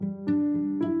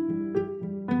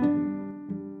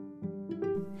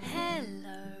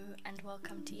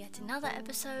another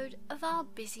episode of our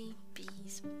Busy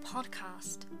Bees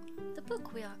podcast. The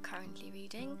book we are currently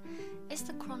reading is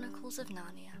The Chronicles of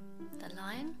Narnia, The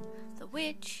Lion, the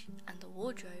Witch and the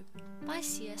Wardrobe by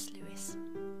C.S. Lewis.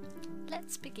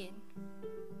 Let's begin.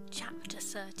 Chapter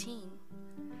 13.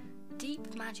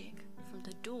 Deep Magic from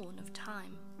the Dawn of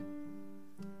Time.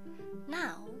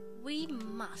 Now we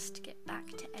must get back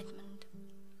to Edmund.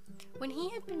 When he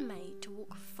had been made to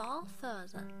walk far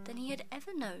further than he had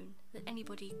ever known that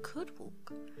anybody could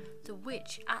walk, the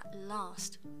witch at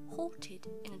last halted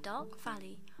in a dark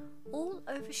valley all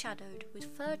overshadowed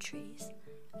with fir trees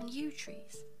and yew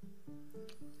trees.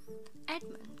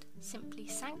 Edmund simply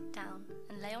sank down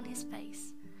and lay on his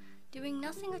face, doing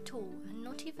nothing at all and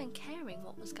not even caring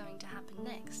what was going to happen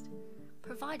next,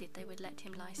 provided they would let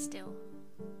him lie still.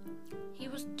 He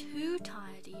was too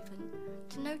tired even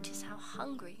to notice how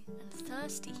hungry and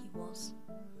thirsty he was.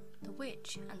 The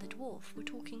witch and the dwarf were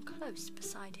talking close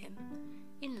beside him,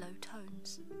 in low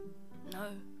tones.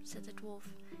 "No," said the dwarf,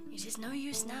 "it is no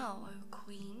use now, O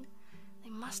Queen.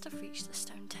 They must have reached the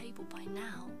stone table by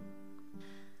now.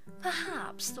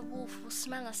 Perhaps the wolf will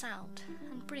smell us out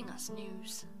and bring us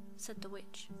news," said the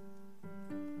witch.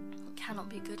 "It cannot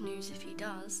be good news if he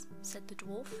does," said the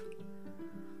dwarf.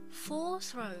 "4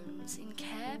 thrones in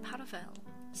Cair Paravel,"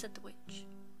 said the witch.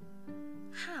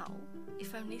 "How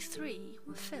if only 3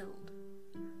 were filled?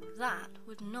 That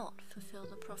would not fulfill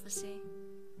the prophecy."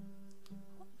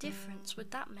 "What difference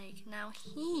would that make now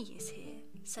he is here?"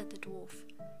 said the dwarf.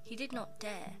 He did not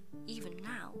dare, even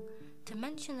now, to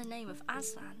mention the name of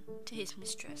Aslan to his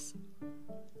mistress.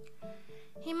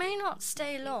 "He may not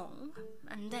stay long,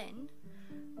 and then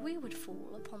we would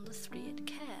fall upon the 3 at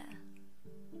Cair.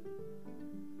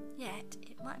 Yet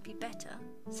it might be better,"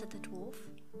 said the dwarf,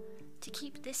 "to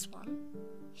keep this one,"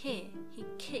 here he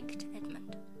kicked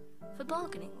Edmund, "for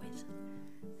bargaining with."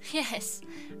 "Yes,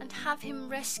 and have him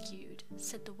rescued,"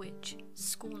 said the witch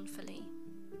scornfully.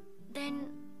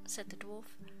 "Then," said the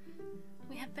dwarf,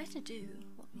 "we had better do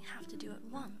what we have to do at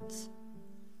once."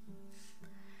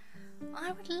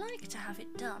 "I would like to have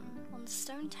it done on the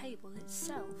stone table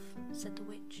itself," said the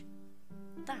witch.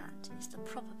 "That is the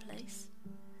proper place.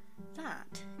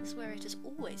 That is where it has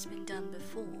always been done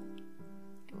before.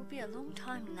 It will be a long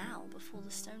time now before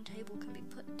the stone table can be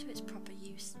put to its proper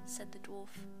use," said the dwarf.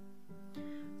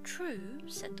 "True,"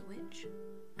 said the witch,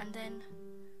 and then,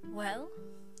 "Well,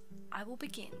 I will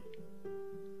begin."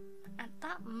 At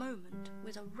that moment,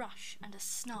 with a rush and a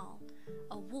snarl,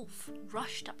 a wolf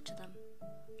rushed up to them.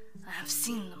 "I have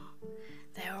seen them.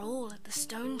 They are all at the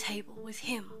stone table with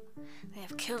him. They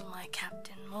have killed my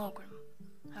captain, Morgrim.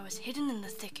 I was hidden in the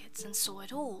thickets and saw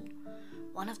it all.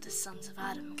 One of the sons of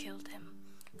Adam killed him.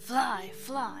 Fly,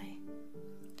 fly!"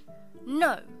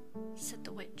 "No," said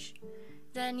the witch.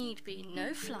 "There need be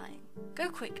no flying. Go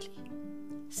quickly.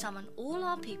 Summon all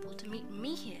our people to meet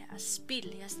me here as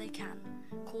speedily as they can.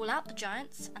 Call out the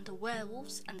giants and the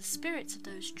werewolves and the spirits of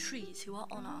those trees who are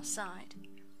on our side.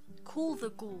 Call the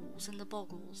ghouls and the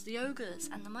boggles, the ogres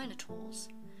and the minotaurs.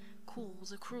 Call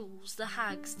the krulls, the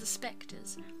hags, the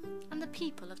spectres, and the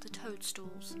people of the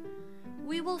toadstools.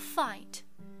 We will fight.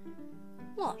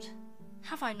 What?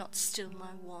 Have I not still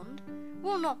my wand?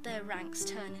 Will not their ranks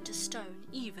turn into stone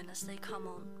even as they come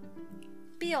on?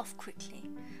 Be off quickly.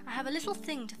 I have a little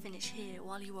thing to finish here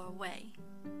while you are away."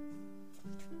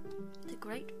 The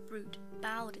great brute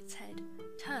bowed its head,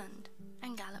 turned,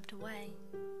 and galloped away.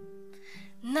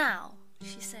 "Now,"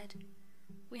 she said,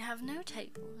 "we have no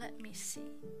table, let me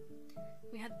see.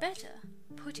 We had better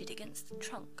put it against the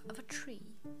trunk of a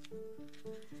tree."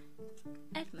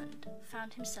 Edmund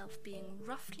found himself being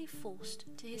roughly forced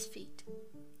to his feet.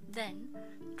 Then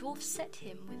the dwarf set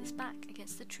him with his back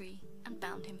against the tree and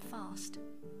bound him fast.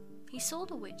 He saw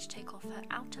the witch take off her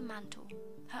outer mantle.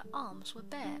 Her arms were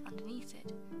bare underneath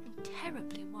it and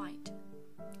terribly white.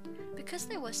 Because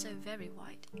they were so very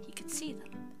white, he could see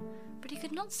them, but he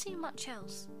could not see much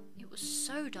else. It was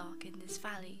so dark in this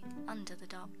valley under the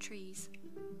dark trees.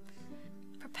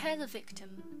 "Prepare the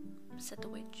victim," said the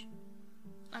witch,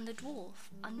 and the dwarf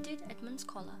undid Edmund's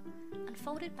collar and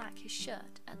folded back his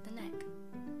shirt at the neck.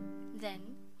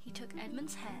 Then he took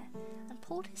Edmund's hair and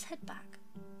pulled his head back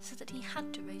so that he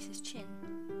had to raise his chin.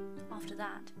 After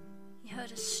that, he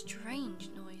heard a strange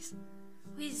noise,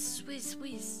 whiz, whiz,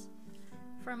 whiz.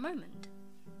 For a moment,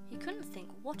 he couldn't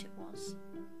think what it was.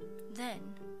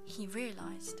 Then he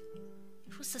realised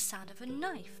it was the sound of a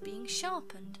knife being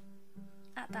sharpened.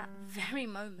 At that very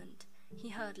moment, he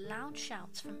heard loud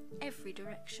shouts from every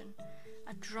direction,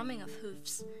 a drumming of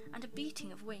hoofs and a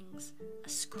beating of wings, a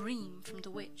scream from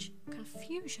the witch,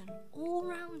 confusion all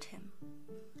round him.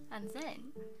 And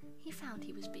then he found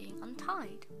he was being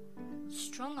untied.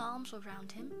 Strong arms were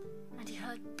round him, and he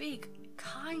heard big,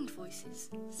 kind voices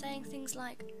saying things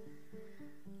like,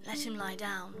 "Let him lie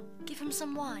down, give him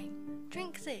some wine,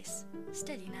 drink this,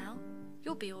 steady now,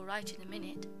 you'll be all right in a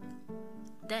minute."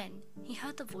 Then he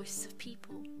heard the voices of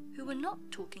people who were not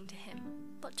talking to him,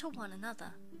 but to one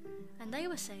another, and they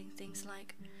were saying things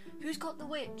like, "Who's got the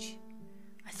witch?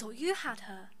 I thought you had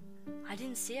her. I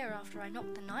didn't see her after I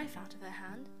knocked the knife out of her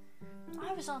hand.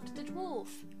 I was after the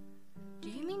dwarf. Do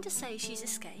you mean to say she's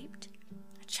escaped?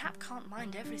 A chap can't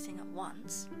mind everything at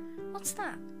once. What's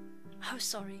that? Oh,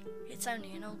 sorry, it's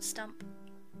only an old stump."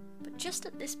 But just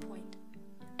at this point,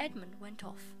 Edmund went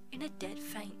off in a dead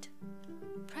faint.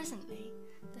 Presently,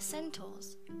 the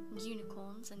centaurs, and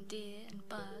unicorns and deer and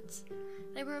birds,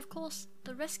 they were of course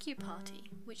the rescue party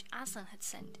which Aslan had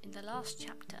sent in the last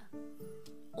chapter,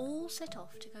 all set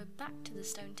off to go back to the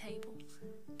stone table,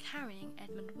 carrying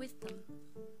Edmund with them.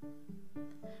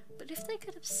 But if they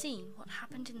could have seen what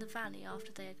happened in the valley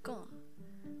after they had gone,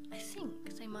 I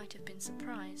think they might have been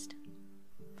surprised.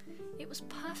 It was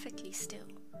perfectly still,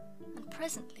 and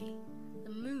presently the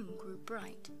moon grew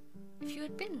bright. If you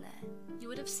had been there, you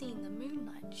would have seen the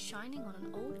moonlight shining on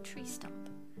an old tree stump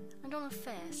and on a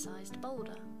fair-sized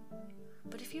boulder.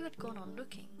 But if you had gone on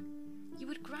looking, you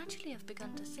would gradually have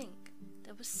begun to think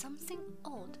there was something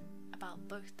odd about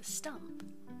both the stump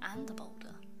and the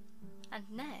boulder. And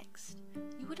next,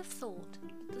 you would have thought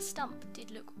that the stump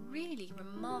did look really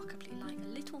remarkably like a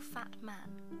little fat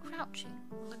man crouching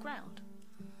on the ground.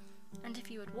 And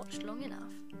if you had watched long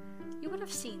enough, you would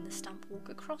have seen the stump walk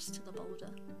across to the boulder,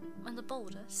 and the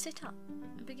boulder sit up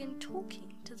and begin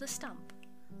talking to the stump.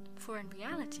 For in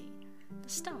reality, the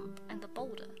stump and the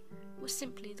boulder were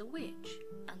simply the witch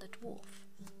and the dwarf.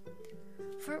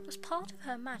 For it was part of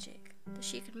her magic that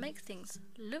she could make things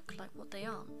look like what they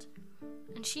aren't,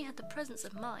 and she had the presence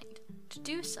of mind to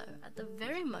do so at the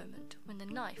very moment when the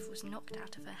knife was knocked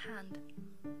out of her hand.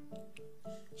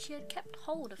 She had kept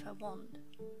hold of her wand,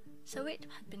 so it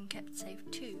had been kept safe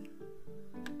too.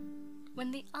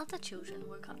 When the other children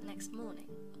woke up next morning,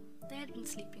 they had been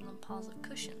sleeping on piles of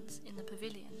cushions in the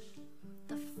pavilion.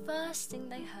 The first thing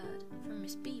they heard from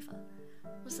Miss Beaver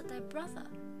was that their brother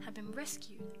had been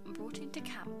rescued and brought into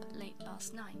camp late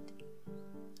last night,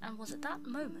 and was at that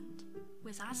moment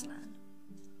with Aslan.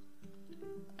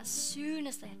 As soon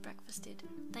as they had breakfasted,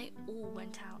 they all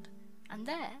went out, and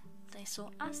there they saw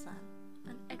Aslan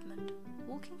and Edmund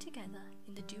walking together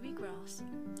in the dewy grass,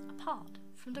 apart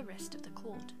from the rest of the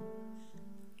court.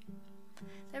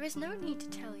 There is no need to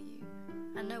tell you,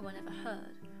 and no one ever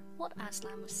heard, what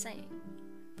Aslan was saying,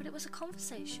 but it was a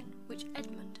conversation which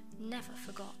Edmund never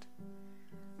forgot.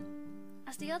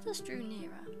 As the others drew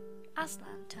nearer,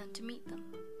 Aslan turned to meet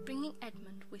them, bringing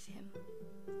Edmund with him.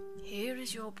 "Here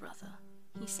is your brother,"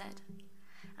 he said,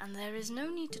 "and there is no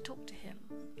need to talk to him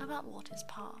about what is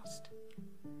past."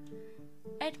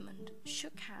 Edmund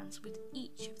shook hands with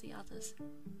each of the others,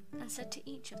 and said to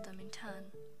each of them in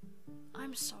turn,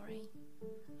 "I'm sorry,"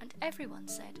 and everyone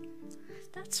said,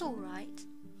 "That's all right."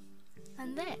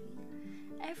 And then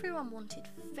everyone wanted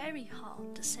very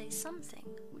hard to say something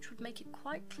which would make it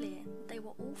quite clear that they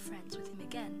were all friends with him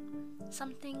again,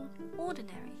 something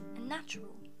ordinary and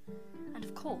natural, and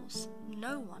of course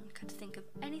no one could think of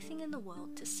anything in the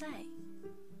world to say.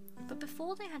 But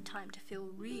before they had time to feel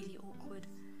really awkward,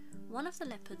 one of the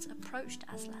leopards approached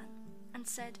Aslan and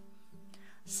said,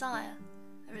 "Sire,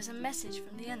 there is a message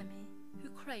from the enemy who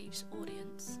craves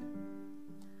audience."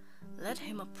 "Let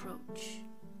him approach,"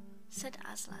 said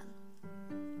Aslan.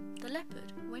 The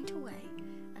leopard went away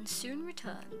and soon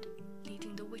returned,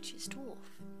 leading the witch's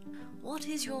dwarf. "What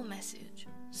is your message,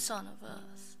 son of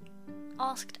Earth?"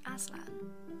 asked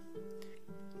Aslan.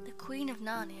 "The Queen of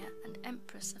Narnia and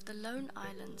Empress of the Lone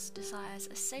Islands desires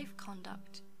a safe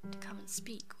conduct to come and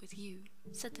speak with you,"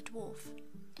 said the dwarf,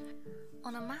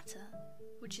 "on a matter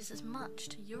which is as much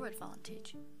to your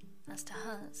advantage as to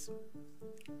hers."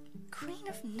 "Queen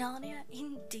of Narnia,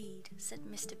 indeed," said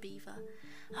Mr. Beaver.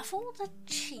 "Of all the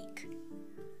cheek!"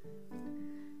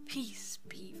 "Peace,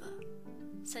 Beaver,"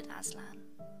 said Aslan.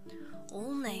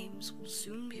 "All names will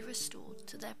soon be restored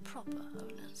to their proper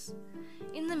owners.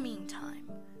 In the meantime,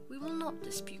 we will not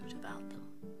dispute about them.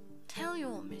 Tell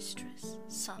your mistress,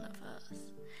 son of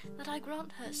Earth, that I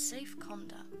grant her safe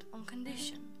conduct on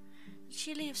condition that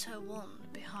she leaves her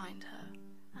wand behind her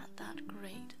at that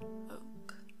great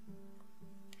oak."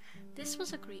 This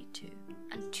was agreed to,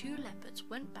 and 2 leopards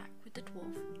went back with the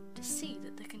dwarf to see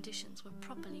that the conditions were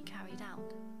properly carried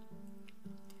out.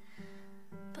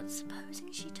 "But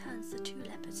supposing she turns the two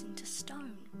leopards into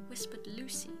stone," whispered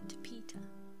Lucy to Peter.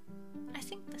 I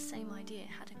think the same idea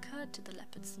had occurred to the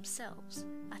leopards themselves.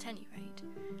 At any rate,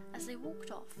 as they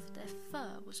walked off, their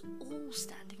fur was all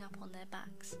standing up on their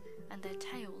backs, and their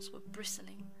tails were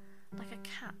bristling, like a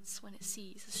cat's when it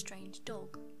sees a strange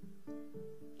dog.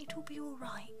 "It will be all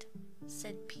right,"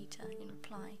 said Peter in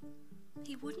reply.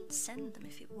 He wouldn't send them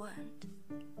if it weren't.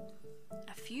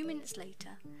 A few minutes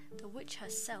later, the witch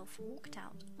herself walked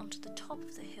out onto the top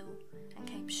of the hill and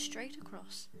came straight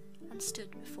across and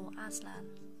stood before Aslan.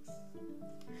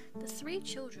 The three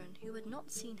children who had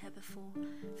not seen her before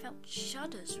felt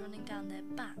shudders running down their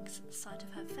backs at the sight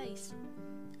of her face,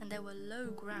 and there were low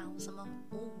growls among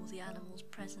all the animals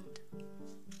present.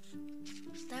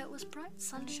 Though it was bright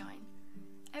sunshine,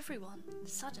 everyone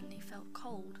suddenly felt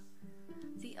cold.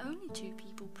 The only two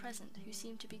people present who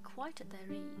seemed to be quite at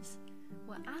their ease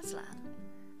were Aslan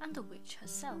and the witch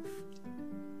herself.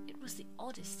 It was the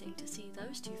oddest thing to see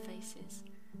those two faces,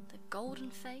 the golden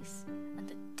face and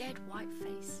the dead white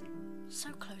face,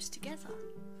 so close together.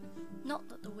 Not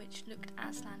that the witch looked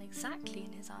Aslan exactly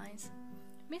in his eyes.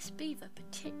 Miss Beaver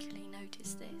particularly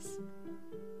noticed this.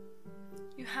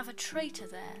 "You have a traitor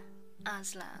there,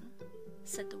 Aslan,"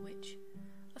 said the witch.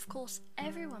 Of course,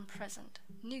 everyone present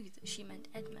knew that she meant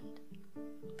Edmund,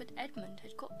 but Edmund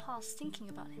had got past thinking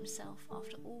about himself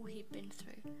after all he'd been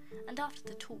through, and after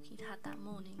the talk he'd had that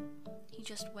morning. He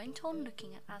just went on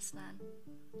looking at Aslan.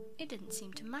 It didn't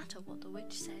seem to matter what the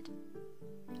witch said.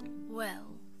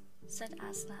 "Well," said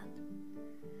Aslan,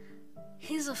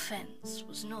 "his offence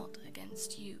was not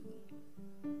against you."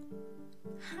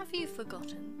 "Have you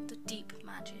forgotten the deep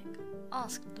magic?"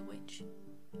 asked the witch.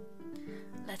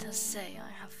 "Let us say I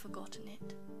have forgotten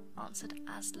it," answered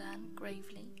Aslan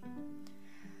gravely.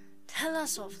 "Tell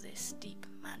us of this deep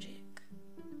magic."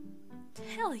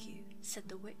 "Tell you," said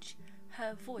the witch,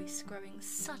 her voice growing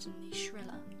suddenly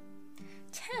shriller.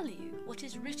 "Tell you what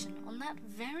is written on that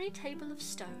very table of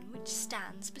stone which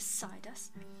stands beside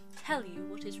us. Tell you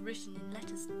what is written in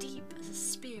letters deep as a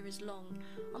spear is long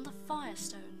on the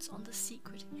firestones on the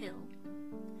secret hill.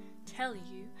 Tell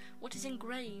you what is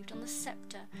engraved on the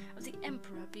sceptre of the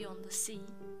Emperor beyond the sea.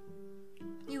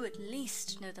 You at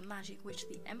least know the magic which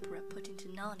the Emperor put into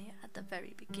Narnia at the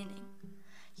very beginning.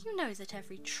 You know that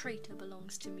every traitor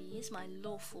belongs to me as my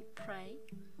lawful prey,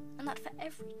 and that for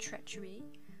every treachery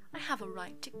I have a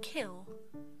right to kill."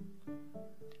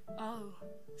 "Oh,"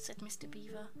 said Mr.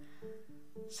 Beaver,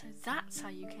 "so that's how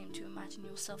you came to imagine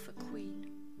yourself a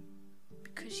queen.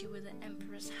 Because you were the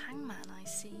Emperor's hangman, I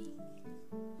see."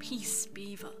 "Peace,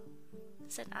 Beaver,"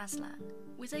 said Aslan,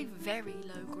 with a very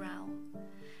low growl.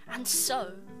 "And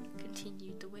so,"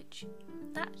 continued the witch,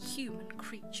 "that human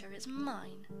creature is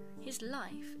mine. His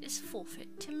life is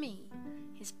forfeit to me.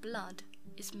 His blood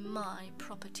is my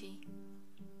property."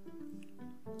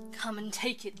 "Come and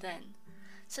take it then,"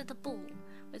 said the bull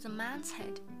with the man's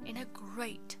head in a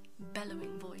great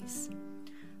bellowing voice.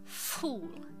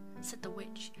 "Fool," said the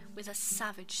witch with a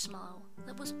savage smile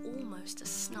that was almost a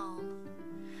snarl.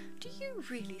 "Do you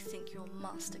really think your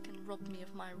master can rob me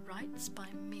of my rights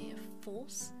by mere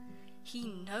force? He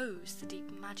knows the deep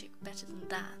magic better than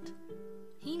that.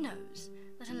 He knows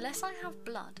that unless I have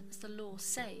blood, as the law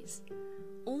says,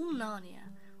 all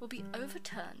Narnia will be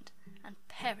overturned and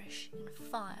perish in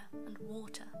fire and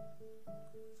water."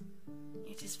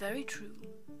 "It is very true,"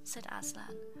 said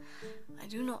Aslan. "I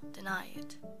do not deny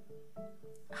it."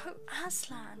 "Oh,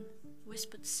 Aslan,"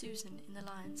 whispered Susan in the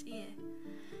lion's ear,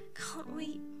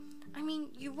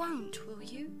 you won't, will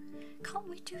you? Can't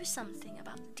we do something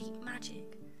about the deep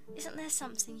magic? Isn't there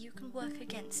something you can work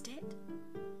against it?"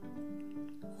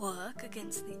 "Work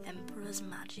against the Emperor's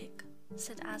magic?"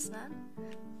 said Aslan,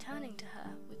 turning to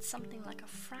her with something like a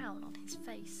frown on his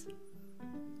face.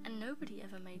 And nobody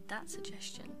ever made that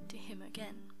suggestion to him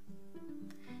again.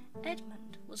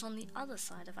 Edmund was on the other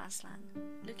side of Aslan,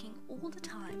 looking all the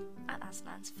time at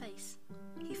Aslan's face.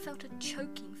 He felt a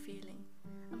choking feeling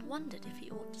and wondered if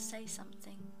he ought to say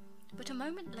something, but a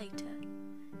moment later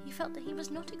he felt that he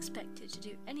was not expected to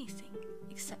do anything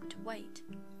except to wait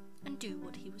and do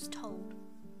what he was told.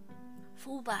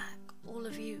 "Fall back, all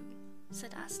of you,"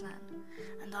 said Aslan,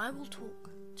 "and I will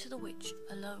talk to the witch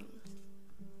alone."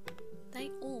 They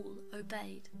all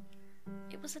obeyed.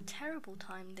 It was a terrible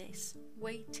time this,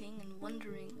 waiting and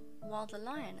wondering while the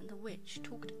lion and the witch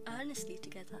talked earnestly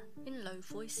together in low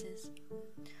voices.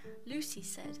 Lucy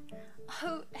said,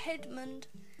 "Oh, Edmund,"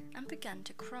 and began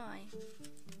to cry.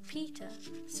 Peter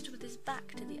stood with his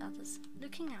back to the others,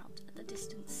 looking out at the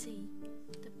distant sea.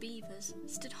 The beavers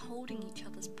stood holding each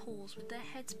other's paws with their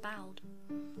heads bowed.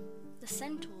 The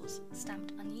centaurs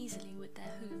stamped uneasily with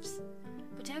their hoofs,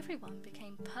 but everyone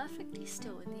became perfectly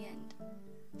still in the end,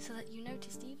 so that you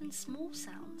noticed even small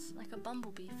sounds like a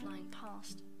bumblebee flying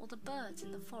past, or the birds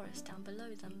in the forest down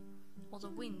below them, or the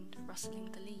wind rustling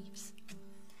the leaves.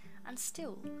 And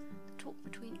still, the talk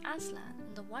between Aslan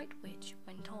and the White Witch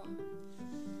went on.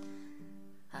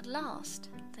 At last,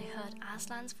 they heard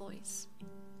Aslan's voice.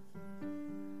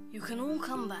 "You can all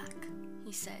come back,"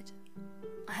 he said.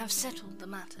 "I have settled the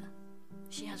matter.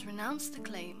 She has renounced the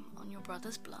claim on your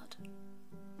brother's blood."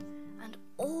 And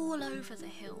all over the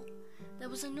hill, there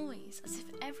was a noise as if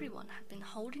everyone had been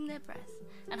holding their breath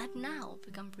and had now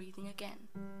begun breathing again,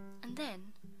 and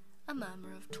then a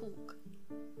murmur of talk.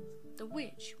 The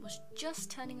witch was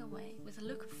just turning away with a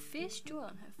look of fierce joy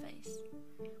on her face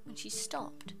when she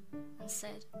stopped and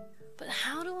said, "But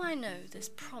how do I know this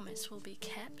promise will be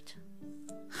kept?"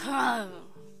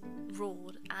 "Ho!"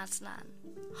 roared Aslan,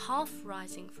 half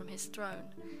rising from his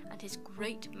throne, and his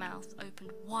great mouth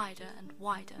opened wider and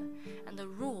wider, and the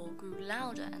roar grew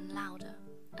louder and louder,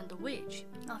 and the witch,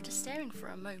 after staring for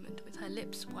a moment with her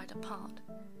lips wide apart,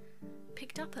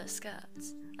 picked up her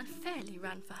skirts and fairly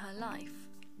ran for her life.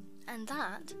 And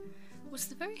that was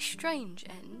the very strange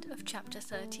end of chapter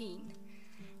 13.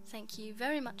 Thank you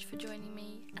very much for joining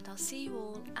me, and I'll see you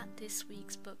all at this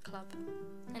week's book club.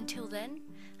 Until then,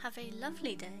 have a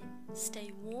lovely day,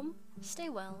 stay warm, stay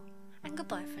well, and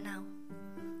goodbye for now.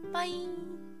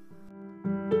 Bye!